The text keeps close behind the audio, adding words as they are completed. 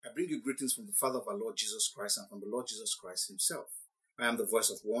I bring you greetings from the Father of our Lord Jesus Christ and from the Lord Jesus Christ himself. I am the voice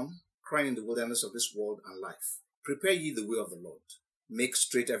of one, crying in the wilderness of this world and life. Prepare ye the way of the Lord. Make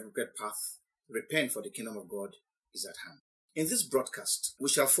straight every crooked path. Repent, for the kingdom of God is at hand. In this broadcast, we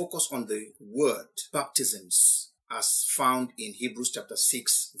shall focus on the word baptisms as found in Hebrews chapter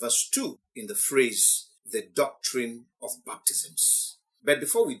 6, verse 2, in the phrase, the doctrine of baptisms. But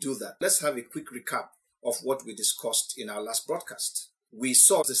before we do that, let's have a quick recap of what we discussed in our last broadcast. We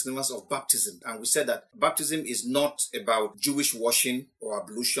saw the significance of baptism, and we said that baptism is not about Jewish washing or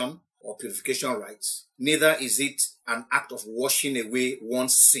ablution or purification rites. Neither is it an act of washing away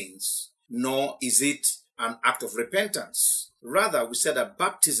one's sins, nor is it an act of repentance. Rather, we said that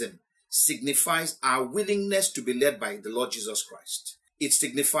baptism signifies our willingness to be led by the Lord Jesus Christ. It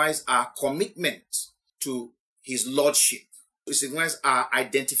signifies our commitment to his lordship. It signifies our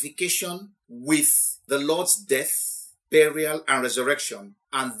identification with the Lord's death, burial, and resurrection,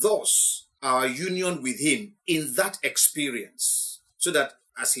 and thus our union with him in that experience. So that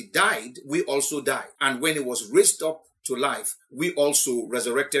as he died, we also died. And when he was raised up to life, we also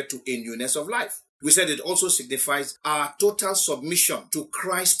resurrected to a newness of life. We said it also signifies our total submission to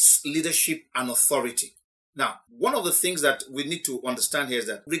Christ's leadership and authority. Now, one of the things that we need to understand here is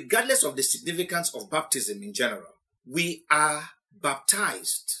that regardless of the significance of baptism in general, we are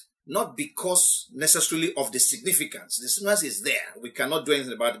baptized not because necessarily of the significance. The significance is there. We cannot do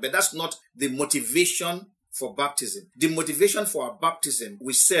anything about it, but that's not the motivation for baptism. The motivation for our baptism,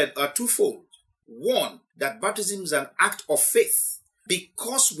 we said, are twofold. One, that baptism is an act of faith.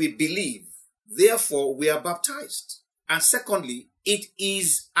 Because we believe, therefore we are baptized. And secondly, it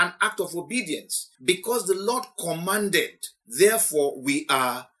is an act of obedience. Because the Lord commanded, therefore we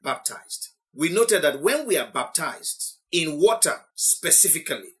are baptized. We noted that when we are baptized, in water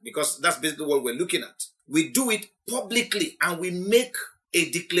specifically, because that's basically what we're looking at, we do it publicly and we make a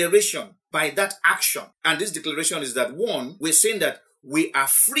declaration by that action. And this declaration is that, one, we're saying that we are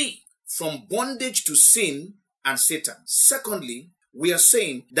free from bondage to sin and Satan. Secondly, we are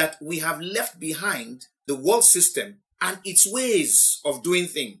saying that we have left behind the world system and its ways of doing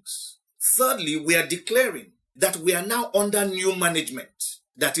things. Thirdly, we are declaring that we are now under new management,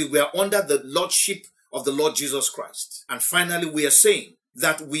 that is, we are under the lordship of the Lord Jesus Christ. And finally, we are saying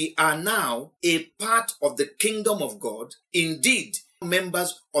that we are now a part of the kingdom of God, indeed,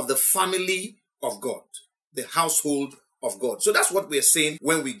 members of the family of God, the household of God. So that's what we are saying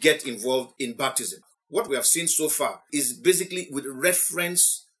when we get involved in baptism. What we have seen so far is basically with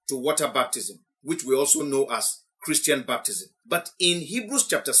reference to water baptism, which we also know as Christian baptism. But in Hebrews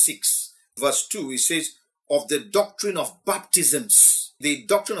chapter 6, verse 2, it says, of the doctrine of baptisms. The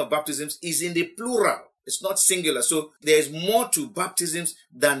doctrine of baptisms is in the plural. It's not singular. So there is more to baptisms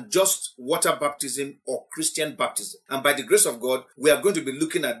than just water baptism or Christian baptism. And by the grace of God, we are going to be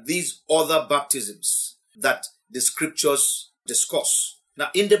looking at these other baptisms that the scriptures discuss. Now,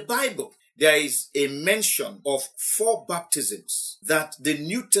 in the Bible, there is a mention of 4 baptisms that the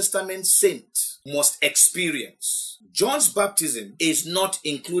New Testament saint must experience. John's baptism is not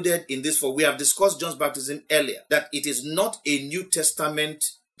included in this, for we have discussed John's baptism earlier, that it is not a New Testament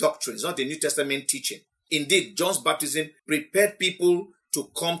doctrine. It's not a New Testament teaching. Indeed, John's baptism prepared people to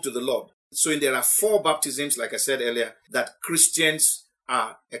come to the Lord. So there are 4 baptisms, like I said earlier, that Christians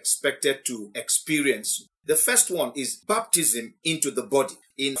are expected to experience. The first one is baptism into the body.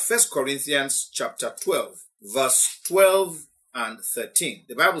 In 1 Corinthians chapter 12, verse 12 and 13,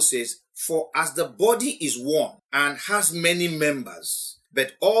 the Bible says, for as the body is one and has many members,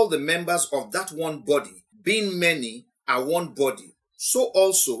 but all the members of that one body, being many, are one body, so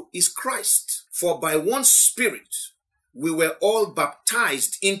also is Christ. For by one Spirit we were all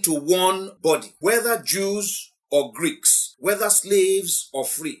baptized into one body, whether Jews or Greeks, whether slaves or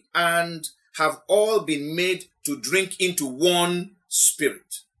free, and have all been made to drink into one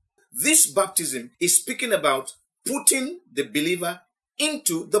Spirit. This baptism is speaking about putting the believer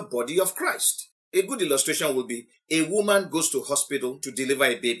into the body of Christ. A good illustration will be a woman goes to hospital to deliver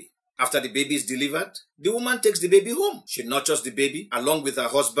a baby. After the baby is delivered, the woman takes the baby home. She nurtures the baby along with her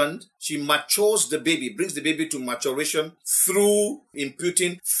husband. She matures the baby, brings the baby to maturation through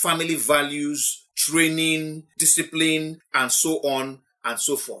imputing family values, training, discipline, and so on and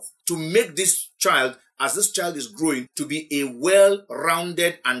so forth. To make this child, as this child is growing, to be a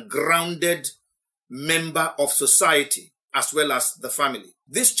well-rounded and grounded member of society as well as the family.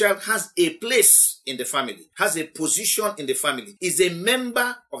 This child has a place in the family, has a position in the family, is a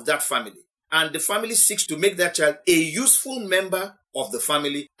member of that family. And the family seeks to make that child a useful member of the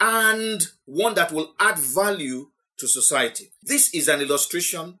family and one that will add value to society. This is an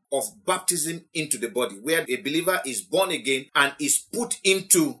illustration of baptism into the body, where a believer is born again and is put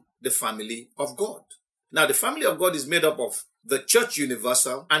into the family of God. Now, the family of God is made up of the church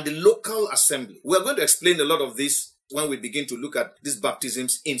universal and the local assembly. We're going to explain a lot of this when we begin to look at these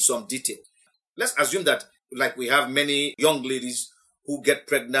baptisms in some detail. Let's assume that, like we have many young ladies who get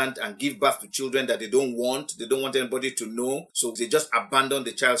pregnant and give birth to children that they don't want anybody to know, so they just abandon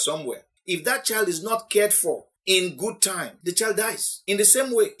the child somewhere. If that child is not cared for in good time, the child dies. In the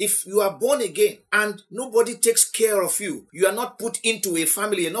same way, if you are born again and nobody takes care of you, you are not put into a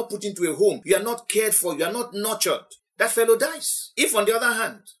family, you're not put into a home, you are not cared for, you are not nurtured, that fellow dies. If, on the other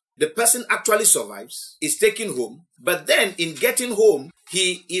hand, the person actually survives, is taken home, but then in getting home,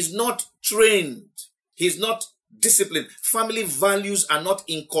 he is not trained, he's not disciplined, family values are not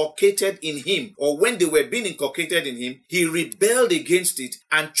inculcated in him, or when they were being inculcated in him, he rebelled against it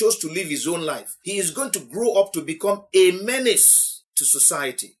and chose to live his own life. He is going to grow up to become a menace to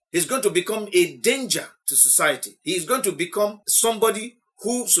society. He's going to become a danger to society. He is going to become somebody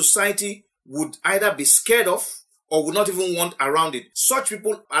who society would either be scared of or would not even want around it. Such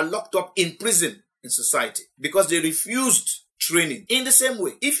people are locked up in prison in society because they refused training. In the same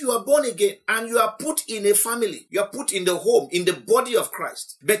way, if you are born again and you are put in a family, you are put in the home, in the body of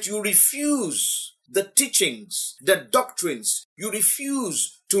Christ, but you refuse the teachings, the doctrines, you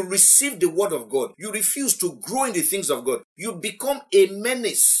refuse to receive the word of God, you refuse to grow in the things of God, you become a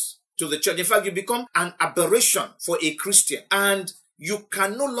menace to the church. In fact, you become an aberration for a Christian, and you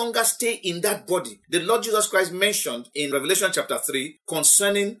can no longer stay in that body. The Lord Jesus Christ mentioned in Revelation chapter 3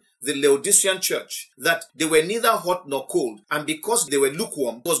 concerning the Laodicean church that they were neither hot nor cold, and because they were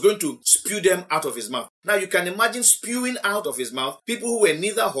lukewarm, he was going to spew them out of his mouth. Now you can imagine spewing out of his mouth people who were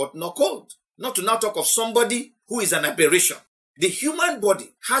neither hot nor cold. Not to now talk of somebody who is an aberration. The human body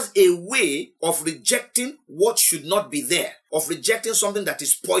has a way of rejecting what should not be there, of rejecting something that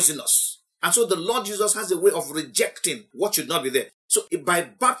is poisonous. And so the Lord Jesus has a way of rejecting what should not be there. So by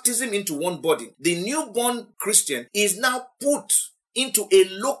baptism into one body, the newborn Christian is now put into a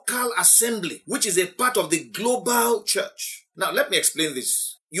local assembly, which is a part of the global church. Now, let me explain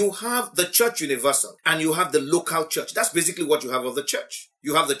this. You have the church universal and you have the local church. That's basically what you have of the church.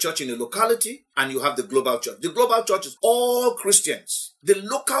 You have the church in a locality and you have the global church. The global church is all Christians. The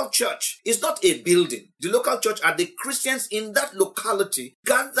local church is not a building. The local church are the Christians in that locality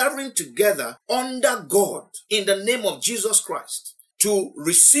gathering together under God in the name of Jesus Christ, to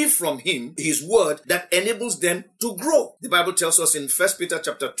receive from him his word that enables them to grow. The Bible tells us in 1 Peter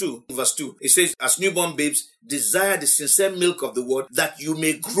chapter 2, verse 2, it says, as newborn babes, desire the sincere milk of the word that you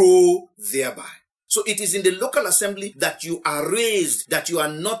may grow thereby. So it is in the local assembly that you are raised, that you are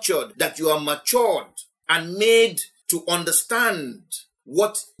nurtured, that you are matured and made to understand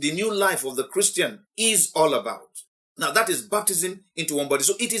what the new life of the Christian is all about. Now that is baptism into one body.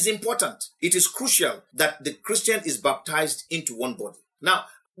 So it is important. It is crucial that the Christian is baptized into one body. Now,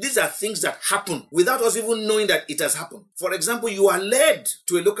 these are things that happen without us even knowing that it has happened. For example, you are led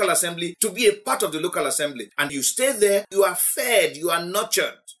to a local assembly to be a part of the local assembly, and you stay there, you are fed, you are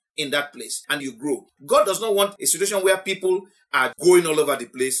nurtured in that place, and you grow. God does not want a situation where people are going all over the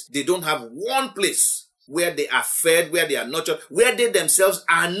place. They don't have one place where they are fed, where they are nurtured, where they themselves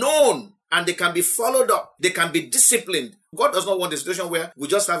are known, and they can be followed up. They can be disciplined. God does not want a situation where we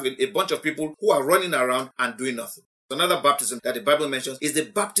just have a bunch of people who are running around and doing nothing. Another baptism that the Bible mentions is the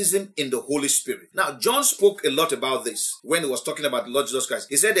baptism in the Holy Spirit. Now, John spoke a lot about this when he was talking about the Lord Jesus Christ.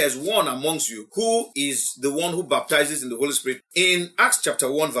 He said there's one amongst you who is the one who baptizes in the Holy Spirit. In Acts chapter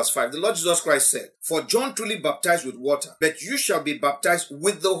 1 verse 5, the Lord Jesus Christ said, for John truly baptized with water, but you shall be baptized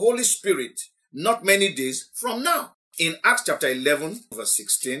with the Holy Spirit not many days from now. In Acts chapter 11, verse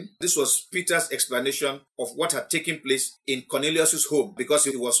 16, this was Peter's explanation of what had taken place in Cornelius' home, because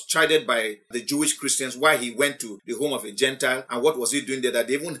he was chided by the Jewish Christians why he went to the home of a Gentile, and what was he doing there, that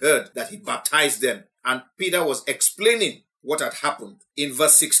they even heard that he baptized them. And Peter was explaining what had happened. In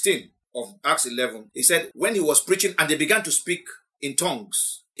verse 16 of Acts 11, he said, when he was preaching and they began to speak in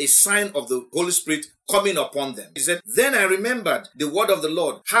tongues, a sign of the Holy Spirit coming upon them. He said, then I remembered the word of the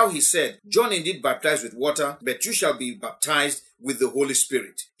Lord, how he said, John indeed baptized with water, but you shall be baptized with the Holy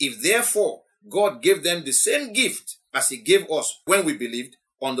Spirit. If therefore God gave them the same gift as he gave us when we believed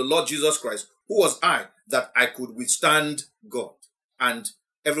on the Lord Jesus Christ, who was I that I could withstand God? And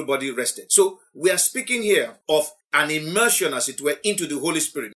everybody rested. So we are speaking here of an immersion, as it were, into the Holy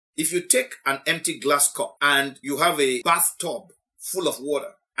Spirit. If you take an empty glass cup and you have a bathtub full of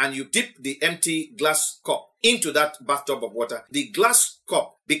water, and you dip the empty glass cup into that bathtub of water, the glass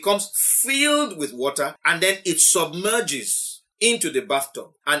cup becomes filled with water and then it submerges into the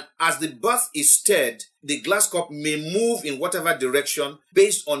bathtub. And as the bath is stirred, the glass cup may move in whatever direction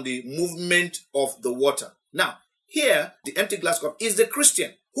based on the movement of the water. Now, here, the empty glass cup is the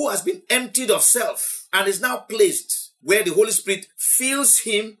Christian who has been emptied of self and is now placed where the Holy Spirit fills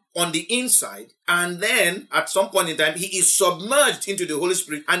him on the inside, and then at some point in time he is submerged into the Holy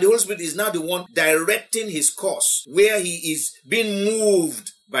Spirit, and the Holy Spirit is now the one directing his course, where he is being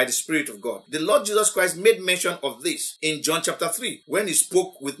moved by the Spirit of God. The Lord Jesus Christ made mention of this in John chapter 3 when he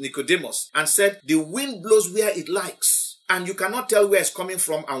spoke with Nicodemus and said, the wind blows where it likes, and you cannot tell where it's coming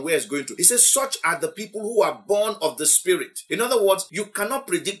from and where it's going to. He says, such are the people who are born of the Spirit. In other words, you cannot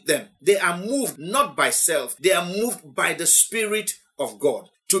predict them. They are moved not by self. They are moved by the Spirit of God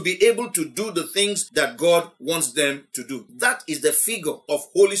to be able to do the things that God wants them to do. That is the figure of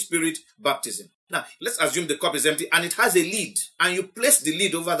Holy Spirit baptism. Now, let's assume the cup is empty and it has a lid, and you place the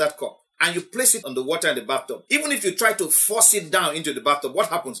lid over that cup and you place it on the water in the bathtub. Even if you try to force it down into the bathtub, what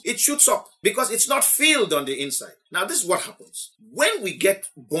happens? It shoots up because it's not filled on the inside. Now, this is what happens. When we get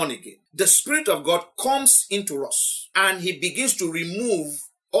born again, the Spirit of God comes into us and he begins to remove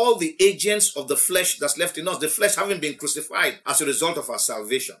all the agents of the flesh that's left in us, the flesh having been crucified as a result of our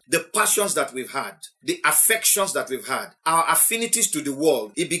salvation, the passions that we've had, the affections that we've had, our affinities to the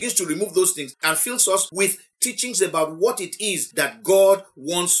world. He begins to remove those things and fills us with teachings about what it is that God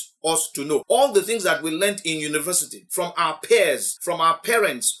wants us to know. All the things that we learned in university, from our peers, from our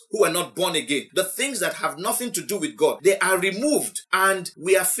parents who are not born again, the things that have nothing to do with God, they are removed, and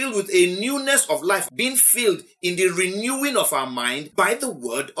we are filled with a newness of life, being filled in the renewing of our mind by the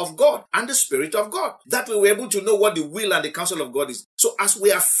Word of God and the Spirit of God. That way we're able to know what the will and the counsel of God is. So as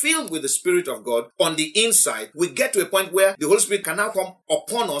we are filled with the Spirit of God on the inside, we get to a point where the Holy Spirit can now come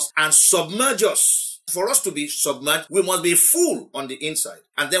upon us and submerge us. For us to be submerged, we must be full on the inside.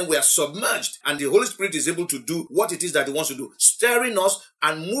 And then we are submerged, and the Holy Spirit is able to do what it is that he wants to do, stirring us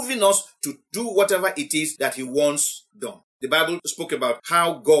and moving us to do whatever it is that he wants done. The Bible spoke about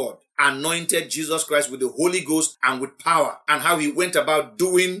how God anointed Jesus Christ with the Holy Ghost and with power, and how he went about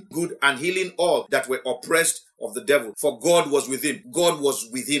doing good and healing all that were oppressed of the devil. For God was with him. God was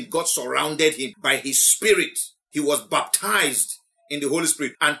with him. God surrounded him by his Spirit. He was baptized in the Holy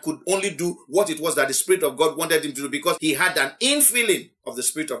Spirit and could only do what it was that the Spirit of God wanted him to do, because he had an infilling of the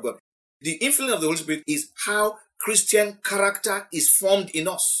Spirit of God. The infilling of the Holy Spirit is how Christian character is formed in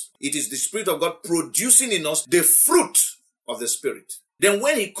us. It is the Spirit of God producing in us the fruit of the Spirit. Then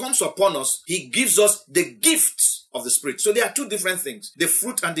when he comes upon us, he gives us the gift of the Spirit. So there are two different things, the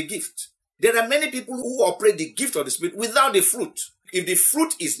fruit and the gift. There are many people who operate the gift of the Spirit without the fruit. If the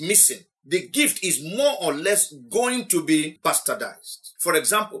fruit is missing, the gift is more or less going to be bastardized. For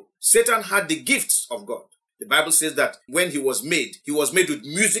example, Satan had the gifts of God. The Bible says that when he was made with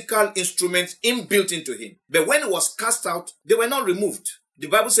musical instruments inbuilt into him. But when he was cast out, they were not removed. The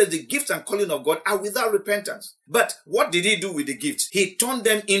Bible says the gifts and calling of God are without repentance. But what did he do with the gifts? He turned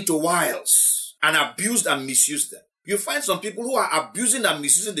them into wiles and abused and misused them. You find some people who are abusing and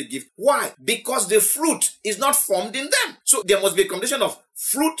misusing the gift. Why? Because the fruit is not formed in them. So there must be a combination of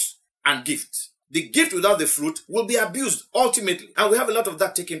fruit and gift. The gift without the fruit will be abused ultimately. And we have a lot of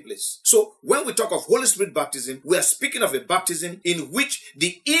that taking place. So when we talk of Holy Spirit baptism, we are speaking of a baptism in which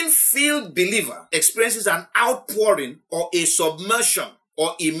the infilled believer experiences an outpouring or a submersion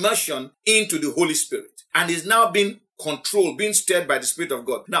or immersion into the Holy Spirit and is now being controlled, being stirred by the Spirit of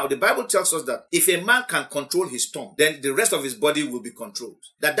God. Now, the Bible tells us that if a man can control his tongue, then the rest of his body will be controlled.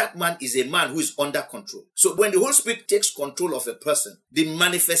 That man is a man who is under control. So when the Holy Spirit takes control of a person, the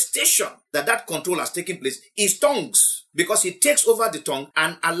manifestation that control has taken place is tongues, because he takes over the tongue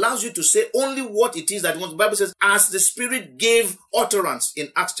and allows you to say only what it is that he wants. The Bible says, as the Spirit gave utterance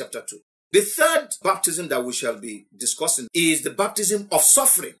in Acts chapter 2. The third baptism that we shall be discussing is the baptism of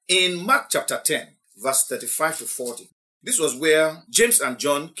suffering in Mark chapter 10. Verse 35 to 40. This was where James and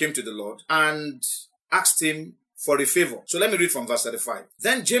John came to the Lord and asked him for a favor. So let me read from verse 35.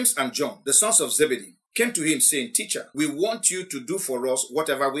 Then James and John, the sons of Zebedee, came to him saying, Teacher, we want you to do for us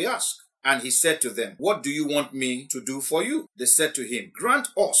whatever we ask. And he said to them, What do you want me to do for you? They said to him, Grant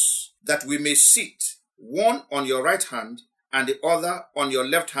us that we may sit, one on your right hand and the other on your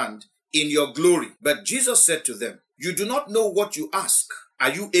left hand, in your glory. But Jesus said to them, You do not know what you ask. Are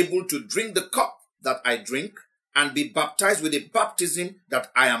you able to drink the cup that I drink, and be baptized with the baptism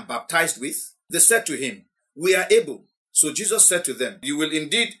that I am baptized with? They said to him, We are able. So Jesus said to them, You will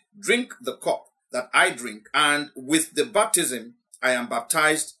indeed drink the cup that I drink, and with the baptism I am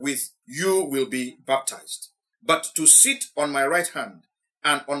baptized with, you will be baptized. But to sit on my right hand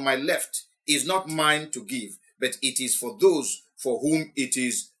and on my left is not mine to give, but it is for those for whom it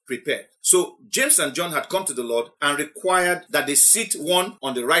is prepared. So James and John had come to the Lord and required that they sit one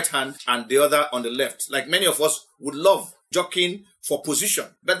on the right hand and the other on the left, like many of us would love, jockeying for position.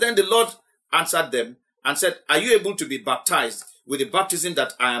 But then the Lord answered them and said, are you able to be baptized with the baptism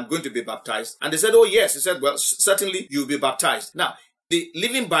that I am going to be baptized? And they said, oh yes. He said, well, certainly you'll be baptized. Now, the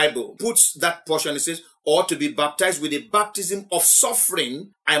Living Bible puts that portion, it says, or to be baptized with the baptism of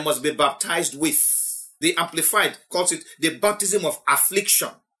suffering, I must be baptized with. The Amplified calls it the baptism of affliction.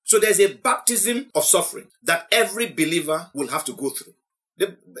 So there's a baptism of suffering that every believer will have to go through.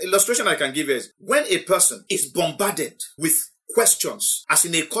 The illustration I can give is when a person is bombarded with questions, as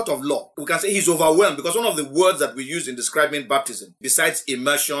in a court of law, we can say he's overwhelmed, because one of the words that we use in describing baptism, besides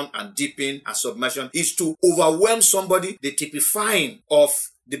immersion and dipping and submersion, is to overwhelm somebody, the typifying of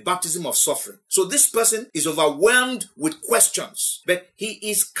the baptism of suffering. So this person is overwhelmed with questions, but he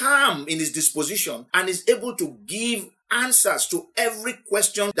is calm in his disposition and is able to give answers to every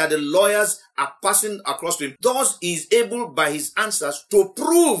question that the lawyers are passing across to him. Thus, he is able by his answers to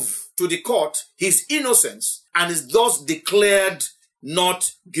prove to the court his innocence and is thus declared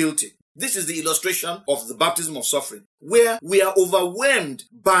not guilty. This is the illustration of the baptism of suffering, where we are overwhelmed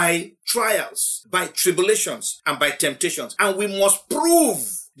by trials, by tribulations, and by temptations, and we must prove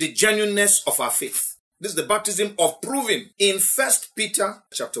the genuineness of our faith. This is the baptism of proving. In 1 Peter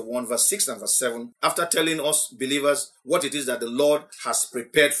chapter 1, verse 6 and verse 7, after telling us believers what it is that the Lord has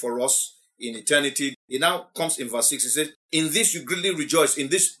prepared for us in eternity, it now comes in verse 6. It says, in this you greatly rejoice, in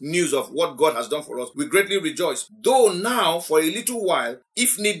this news of what God has done for us, we greatly rejoice. Though now, for a little while,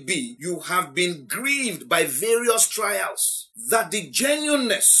 if need be, you have been grieved by various trials, that the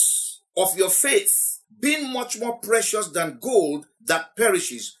genuineness of your faith, being much more precious than gold that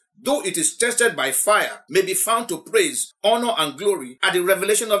perishes, though it is tested by fire, may be found to praise, honor, and glory at the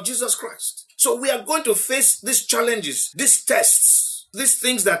revelation of Jesus Christ. So we are going to face these challenges, these tests, these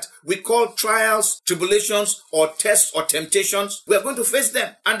things that we call trials, tribulations, or tests or temptations. We are going to face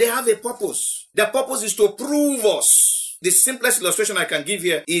them, and they have a purpose. Their purpose is to prove us. The simplest illustration I can give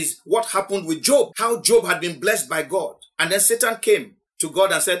here is what happened with Job, how Job had been blessed by God, and then Satan came to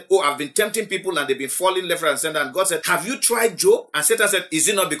God and said, oh, I've been tempting people and they've been falling left, right, and center. And God said, have you tried Job? And Satan said, is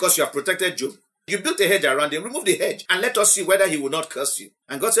it not because you have protected Job? You built a hedge around him, remove the hedge, and let us see whether he will not curse you.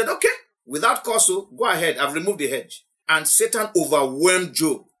 And God said, okay, without curse, go ahead, I've removed the hedge. And Satan overwhelmed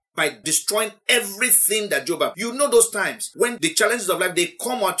Job by destroying everything that Job had. You know those times when the challenges of life, they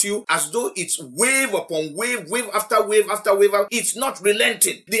come at you as though it's wave upon wave, wave after wave after wave. It's not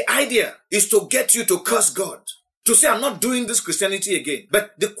relenting. The idea is to get you to curse God, to say, I'm not doing this Christianity again.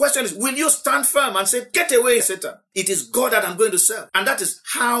 But the question is, will you stand firm and say, get away, Satan? It is God that I'm going to serve. And that is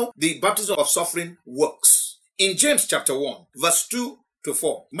how the baptism of suffering works. In James chapter 1, verse 2 to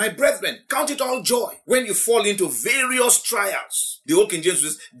 4, my brethren, count it all joy when you fall into various trials. The old King James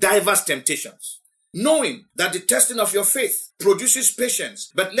says, diverse temptations. Knowing that the testing of your faith produces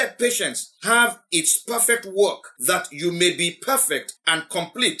patience, but let patience have its perfect work, that you may be perfect and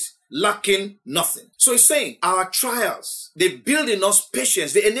complete, lacking nothing. So he's saying our trials, they build in us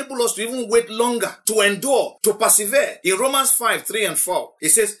patience. They enable us to even wait longer, to endure, to persevere. In Romans 5, 3 and 4, it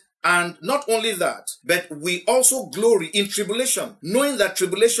says, and not only that, but we also glory in tribulation, knowing that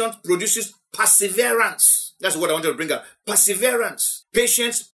tribulation produces perseverance. That's what I wanted to bring up. Perseverance.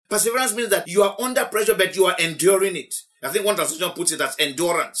 Patience. Perseverance means that you are under pressure, but you are enduring it. I think one translation puts it as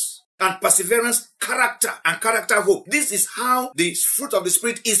endurance. And perseverance, character, and character, hope. This is how the fruit of the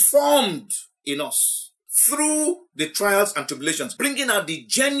Spirit is formed in us through the trials and tribulations, bringing out the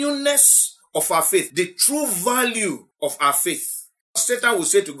genuineness of our faith, the true value of our faith. Satan will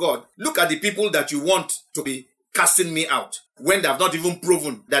say to God, look at the people that you want to be casting me out when they have not even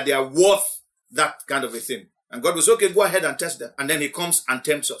proven that they are worth that kind of a thing. And God will say, okay, go ahead and test them. And then he comes and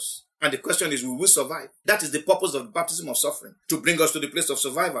tempts us. And the question is, will we survive? That is the purpose of the baptism of suffering, to bring us to the place of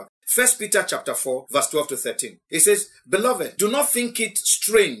survival. 1 Peter chapter 4, verse 12 to 13. It says, beloved, do not think it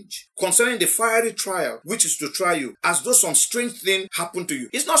strange concerning the fiery trial which is to try you, as though some strange thing happened to you.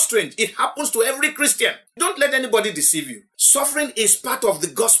 It's not strange. It happens to every Christian. Don't let anybody deceive you. Suffering is part of the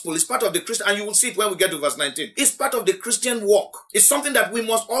gospel. It's part of the Christian, and you will see it when we get to verse 19. It's part of the Christian walk. It's something that we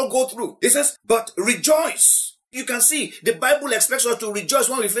must all go through. It says, but rejoice. You can see the Bible expects us to rejoice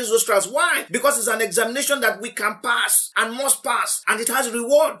when we face those trials. Why? Because it's an examination that we can pass and must pass, and it has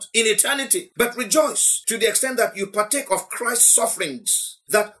reward in eternity. But rejoice to the extent that you partake of Christ's sufferings,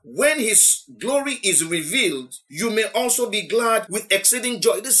 that when his glory is revealed, you may also be glad with exceeding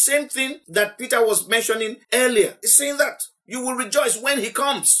joy. The same thing that Peter was mentioning earlier. He's saying that you will rejoice when he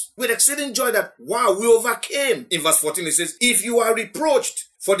comes with exceeding joy that, wow, we overcame. In verse 14, it says, if you are reproached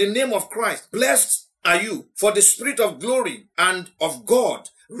for the name of Christ, blessed are you, for the Spirit of glory and of God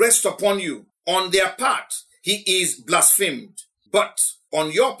rest upon you. On their part, he is blasphemed, but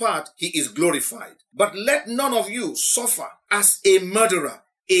on your part, he is glorified. But let none of you suffer as a murderer,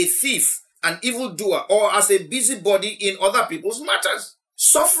 a thief, an evildoer, or as a busybody in other people's matters.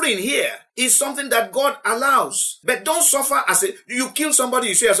 Suffering here is something that God allows. But don't suffer as you kill somebody,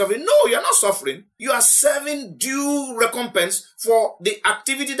 you say you're suffering. No, you're not suffering. You are serving due recompense for the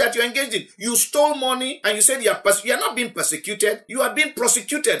activity that you're engaged in. You stole money and you said you're not being persecuted. You are being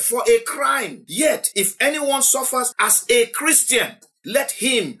prosecuted for a crime. Yet, if anyone suffers as a Christian, let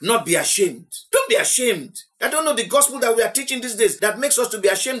him not be ashamed. Don't be ashamed. I don't know the gospel that we are teaching these days that makes us to be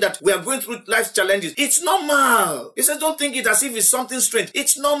ashamed that we are going through life's challenges. It's normal. He says don't think it as if it's something strange.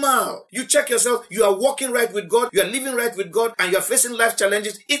 It's normal. You check yourself. You are walking right with God. You are living right with God and you are facing life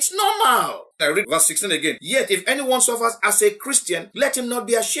challenges. It's normal. I read verse 16 again. Yet if anyone suffers as a Christian, let him not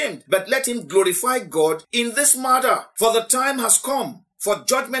be ashamed, but let him glorify God in this matter. For the time has come for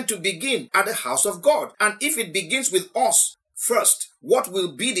judgment to begin at the house of God. And if it begins with us first, what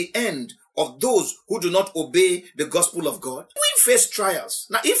will be the end of those who do not obey the gospel of God? We face trials.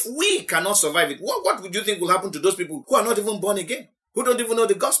 Now, if we cannot survive it, what would you think will happen to those people who are not even born again, who don't even know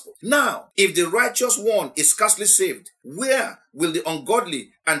the gospel? Now, if the righteous one is scarcely saved, where will the ungodly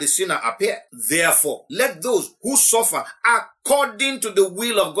and the sinner appear? Therefore, let those who suffer according to the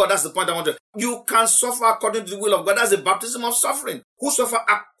will of God, that's the point I want to. You can suffer according to the will of God. That's the baptism of suffering. Who suffer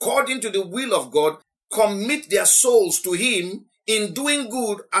according to the will of God, commit their souls to him in doing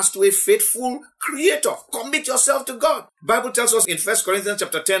good as to a faithful creator. Commit yourself to God. Bible tells us in 1 Corinthians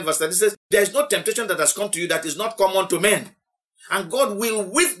chapter 10 verse 30, it says, there is no temptation that has come to you that is not common to men. And God will,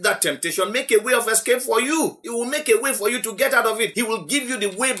 with that temptation, make a way of escape for you. He will make a way for you to get out of it. He will give you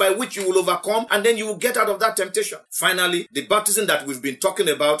the way by which you will overcome, and then you will get out of that temptation. Finally, the baptism that we've been talking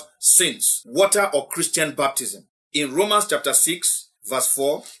about since, water or Christian baptism. In Romans chapter 6 verse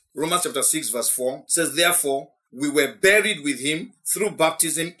 4, Romans chapter 6 verse 4 says, therefore, we were buried with him through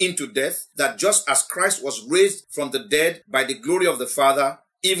baptism into death, that just as Christ was raised from the dead by the glory of the Father,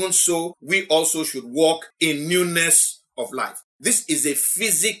 even so we also should walk in newness of life. This is a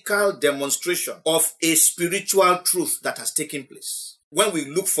physical demonstration of a spiritual truth that has taken place. When we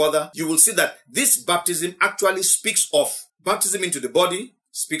look further, you will see that this baptism actually speaks of baptism into the body,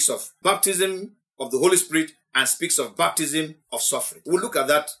 speaks of baptism of the Holy Spirit, and speaks of baptism of suffering. We'll look at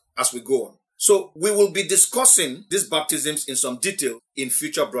that as we go on. So we will be discussing these baptisms in some detail in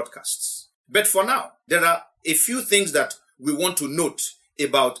future broadcasts. But for now, there are a few things that we want to note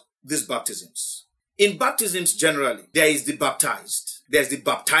about these baptisms. In baptisms generally, there is the baptized, there's the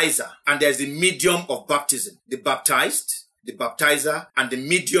baptizer, and there's the medium of baptism. The baptized, the baptizer, and the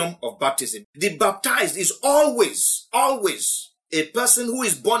medium of baptism. The baptized is always a person who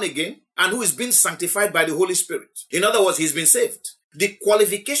is born again and who is being sanctified by the Holy Spirit. In other words, he's been saved. The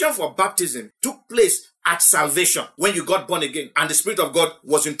qualification for baptism took place at salvation when you got born again and the Spirit of God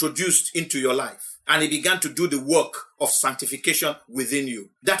was introduced into your life and he began to do the work of sanctification within you.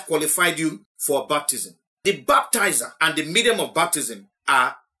 That qualified you for baptism. The baptizer and the medium of baptism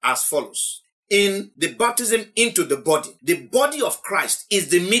are as follows. In the baptism into the body of Christ is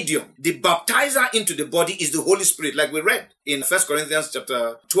the medium. The baptizer into the body is the Holy Spirit, like we read in 1 Corinthians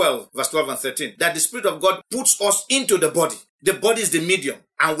chapter 12, verse 12 and 13, that the Spirit of God puts us into the body. The body is the medium,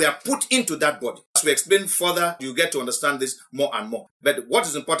 and we are put into that body. As we explain further, you get to understand this more and more. But what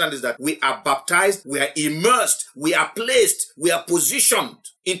is important is that we are baptized, we are immersed, we are placed, we are positioned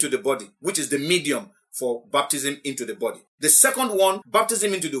into the body, which is the medium for baptism into the body. The second one,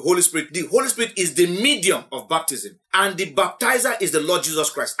 baptism into the Holy Spirit. The Holy Spirit is the medium of baptism, and the baptizer is the Lord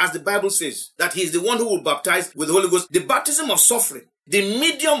Jesus Christ, as the Bible says, that he is the one who will baptize with the Holy Ghost. The baptism of suffering, the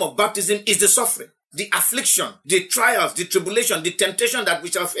medium of baptism is the suffering, the affliction, the trials, the tribulation, the temptation that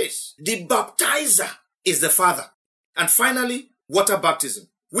we shall face. The baptizer is the Father. And finally, water baptism,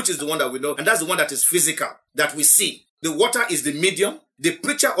 which is the one that we know, and that's the one that is physical, that we see. The water is the medium. The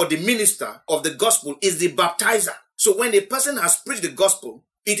preacher or the minister of the gospel is the baptizer. So when a person has preached the gospel,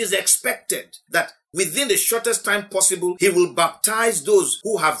 it is expected that within the shortest time possible, he will baptize those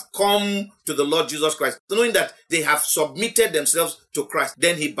who have come to the Lord Jesus Christ, knowing that they have submitted themselves to Christ.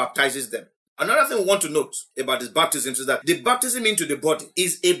 Then he baptizes them. Another thing we want to note about this baptism is that the baptism into the body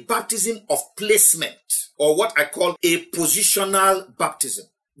is a baptism of placement, or what I call a positional baptism.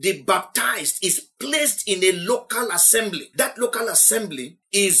 The baptized is placed in a local assembly. That local assembly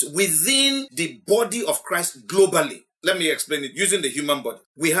is within the body of Christ globally. Let me explain it using the human body.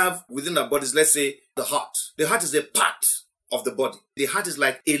 We have within our bodies, let's say, the heart. The heart is a part of the body. The heart is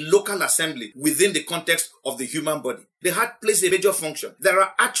like a local assembly within the context of the human body. The heart plays a major function. There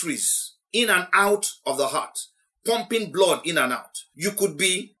are arteries in and out of the heart. pumping blood in and out. You could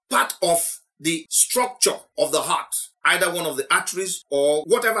be part of the structure of the heart, either one of the arteries or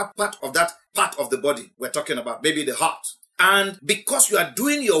whatever part of that part of the body we're talking about, maybe the heart. And because you are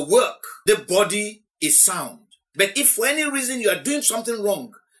doing your work, the body is sound. But if for any reason you are doing something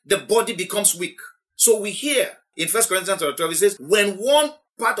wrong, the body becomes weak. So we hear in 1 Corinthians 12, it says, when one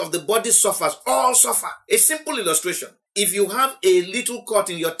part of the body suffers, all suffer. A simple illustration. If you have a little cut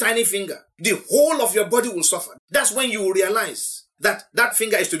in your tiny finger, the whole of your body will suffer. That's when you will realize that that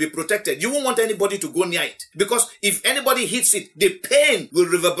finger is to be protected. You won't want anybody to go near it, because if anybody hits it, the pain will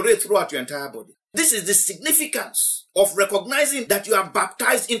reverberate throughout your entire body. This is the significance of recognizing that you are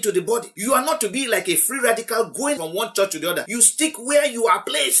baptized into the body. You are not to be like a free radical going from one church to the other. You stick where you are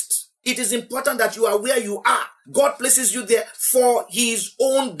placed. It is important that you are where you are. God places you there for his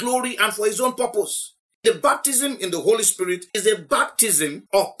own glory and for his own purpose. The baptism in the Holy Spirit is a baptism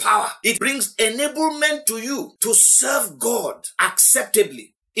of power. It brings enablement to you to serve God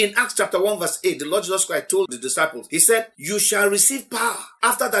acceptably. In Acts chapter 1 verse 8, the Lord Jesus Christ told the disciples, he said, you shall receive power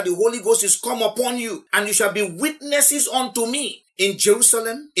after that the Holy Ghost is come upon you, and you shall be witnesses unto me in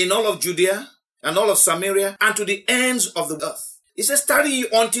Jerusalem, in all of Judea, and all of Samaria, and to the ends of the earth. He says, tarry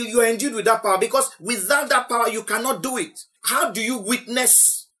until you are endued with that power, because without that power you cannot do it. How do you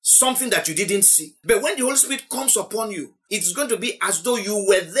witness something that you didn't see? But when the Holy Spirit comes upon you, it's going to be as though you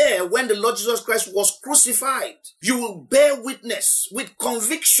were there when the Lord Jesus Christ was crucified. You will bear witness with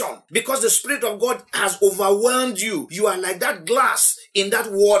conviction because the Spirit of God has overwhelmed you. You are like that glass in that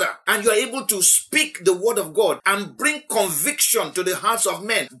water, and you are able to speak the word of God and bring conviction to the hearts of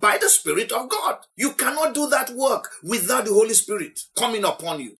men by the Spirit of God. You cannot do that work without the Holy Spirit coming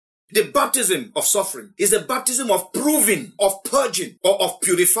upon you. The baptism of suffering is a baptism of proving, of purging, or of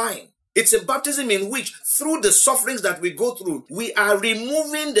purifying. It's a baptism in which, through the sufferings that we go through, we are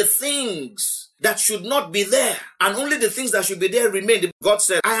removing the things that should not be there, and only the things that should be there remain. God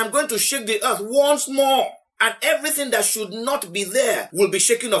said, I am going to shake the earth once more, and everything that should not be there will be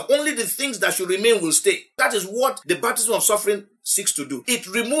shaken off. Only the things that should remain will stay. That is what the baptism of suffering seeks to do. It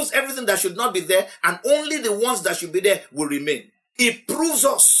removes everything that should not be there, and only the ones that should be there will remain. It proves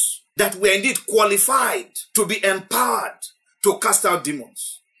us that we are indeed qualified to be empowered to cast out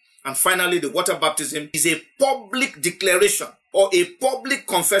demons. And finally, the water baptism is a public declaration or a public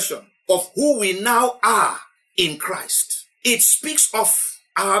confession of who we now are in Christ. It speaks of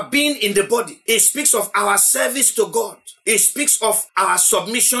our being in the body. It speaks of our service to God. It speaks of our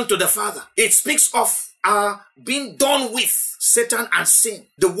submission to the Father. It speaks of our being done with Satan and sin,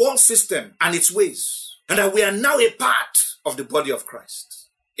 the world system and its ways, and that we are now a part of the body of Christ,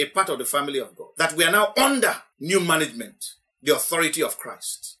 a part of the family of God, that we are now under new management, the authority of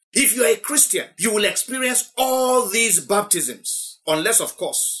Christ. If you are a Christian, you will experience all these baptisms, unless, of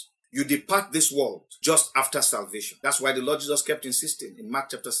course, you depart this world just after salvation. That's why the Lord Jesus kept insisting in Mark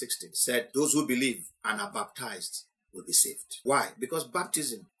chapter 16. He said, those who believe and are baptized will be saved. Why? Because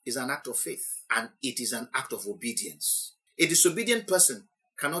baptism is an act of faith, and it is an act of obedience. A disobedient person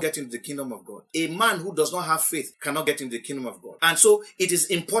cannot get into the kingdom of God. A man who does not have faith cannot get into the kingdom of God. And so it is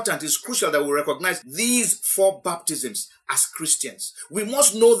important, it is crucial that we recognize these 4 baptisms as Christians. We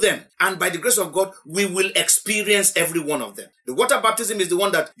must know them, and by the grace of God, we will experience every one of them. The water baptism is the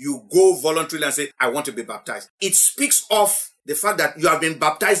one that you go voluntarily and say, I want to be baptized. It speaks of the fact that you have been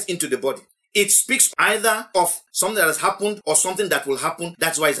baptized into the body. It speaks either of something that has happened or something that will happen.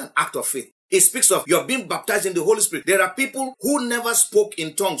 That's why it's an act of faith. It speaks of you're being baptized in the Holy Spirit. There are people who never spoke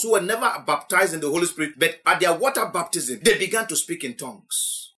in tongues, who were never baptized in the Holy Spirit, but at their water baptism, they began to speak in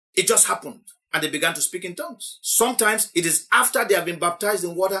tongues. It just happened, and they began to speak in tongues. Sometimes it is after they have been baptized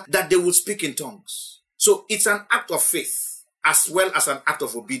in water that they will speak in tongues. So it's an act of faith as well as an act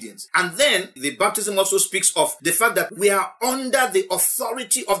of obedience. And then the baptism also speaks of the fact that we are under the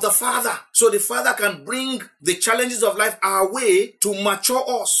authority of the Father. So the Father can bring the challenges of life our way to mature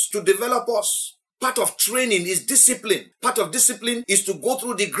us, to develop us. Part of training is discipline. Part of discipline is to go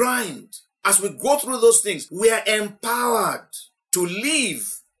through the grind. As we go through those things, we are empowered to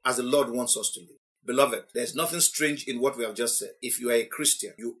live as the Lord wants us to live. Beloved, there's nothing strange in what we have just said. If you are a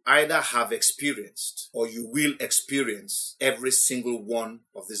Christian, you either have experienced or you will experience every single one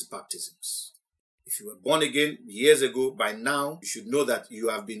of these baptisms. If you were born again years ago, by now, you should know that you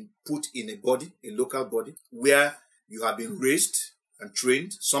have been put in a body, a local body, where you have been raised and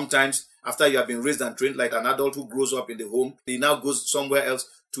trained. Sometimes after you have been raised and trained, like an adult who grows up in the home, he now goes somewhere else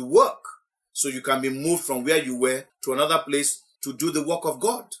to work. So you can be moved from where you were to another place to do the work of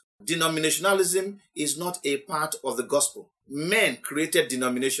God. Denominationalism is not a part of the gospel. Men created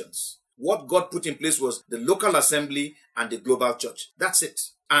denominations. What God put in place was the local assembly and the global church. That's it.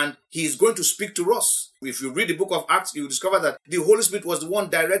 and he is going to speak to us. If you read the book of Acts, you will discover that the Holy Spirit was the one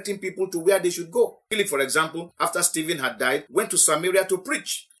directing people to where they should go. Philip, for example, after Stephen had died, went to Samaria to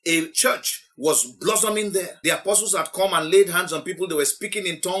preach. A church was blossoming there. The apostles had come and laid hands on people. They were speaking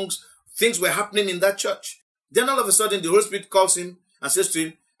in tongues. Things were happening in that church. Then all of a sudden, the Holy Spirit calls him and says to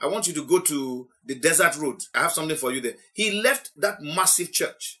him, I want you to go to the desert road. I have something for you there. He left that massive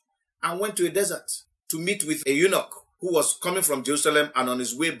church and went to a desert to meet with a eunuch who was coming from Jerusalem and on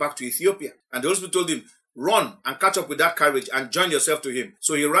his way back to Ethiopia. And the Holy Spirit told him, run and catch up with that carriage and join yourself to him.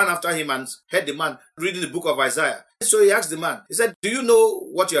 So he ran after him and heard the man reading the book of Isaiah. So he asked the man, he said, do you know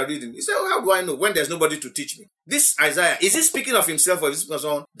what you are reading? He said, how do I know when there's nobody to teach me? This Isaiah, is he speaking of himself or is he speaking of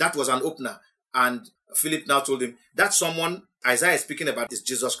someone? That was an opener. And Philip now told him, that someone Isaiah is speaking about is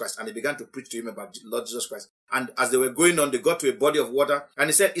Jesus Christ. And he began to preach to him about Lord Jesus Christ. And as they were going on, they got to a body of water. And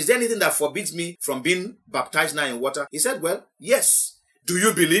he said, is there anything that forbids me from being baptized now in water? He said, well, yes. Do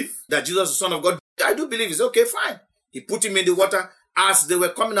you believe that Jesus is the Son of God? I do believe. He said, okay, fine. He put him in the water. As they were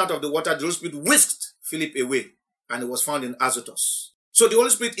coming out of the water, the Holy Spirit whisked Philip away. And he was found in Azotus. So the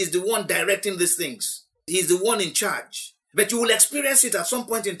Holy Spirit is the one directing these things. He is the one in charge. But you will experience it at some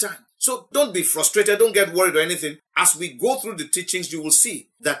point in time. So don't be frustrated. Don't get worried or anything. As we go through the teachings, you will see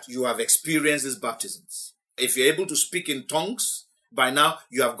that you have experienced these baptisms. If you're able to speak in tongues, by now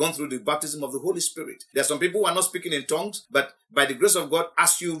you have gone through the baptism of the Holy Spirit. There are some people who are not speaking in tongues, but by the grace of God,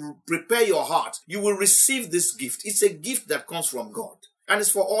 as you prepare your heart, you will receive this gift. It's a gift that comes from God. And it's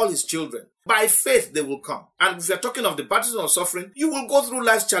for all his children. By faith, they will come. And if you're talking of the baptism of suffering, you will go through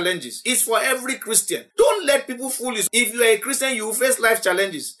life's challenges. It's for every Christian. Don't let people fool you. If you are a Christian, you will face life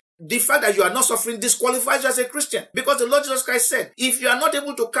challenges. The fact that you are not suffering disqualifies you as a Christian. Because the Lord Jesus Christ said, if you are not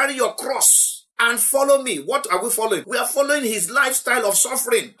able to carry your cross and follow me, what are we following? We are following his lifestyle of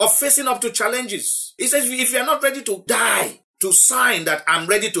suffering, of facing up to challenges. He says, if you are not ready to die, to sign that I'm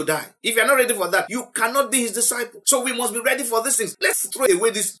ready to die. If you're not ready for that, you cannot be his disciple. So we must be ready for these things. Let's throw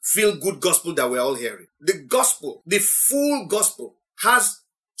away this feel-good gospel that we're all hearing. The gospel, the full gospel, has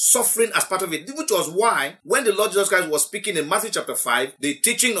suffering as part of it, which was why when the Lord Jesus Christ was speaking in Matthew chapter 5, the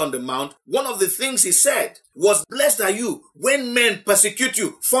teaching on the mount, one of the things he said was, blessed are you when men persecute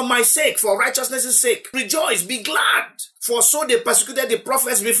you for my sake, for righteousness' sake. Rejoice, be glad, for so they persecuted the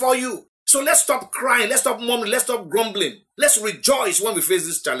prophets before you. So let's stop crying, let's stop murmuring, let's stop grumbling. Let's rejoice when we face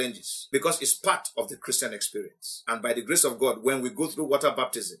these challenges because it's part of the Christian experience. And by the grace of God, when we go through water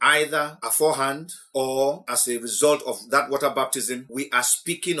baptism, either aforehand or as a result of that water baptism, we are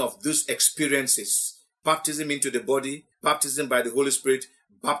speaking of these experiences. Baptism into the body, baptism by the Holy Spirit,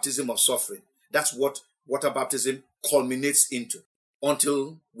 baptism of suffering. That's what water baptism culminates into.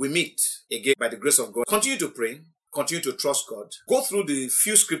 Until we meet again by the grace of God, continue to pray. Continue to trust God. Go through the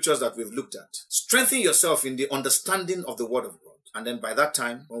few scriptures that we've looked at. Strengthen yourself in the understanding of the Word of God. And then by that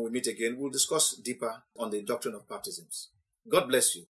time, when we meet again, we'll discuss deeper on the doctrine of baptisms. God bless you.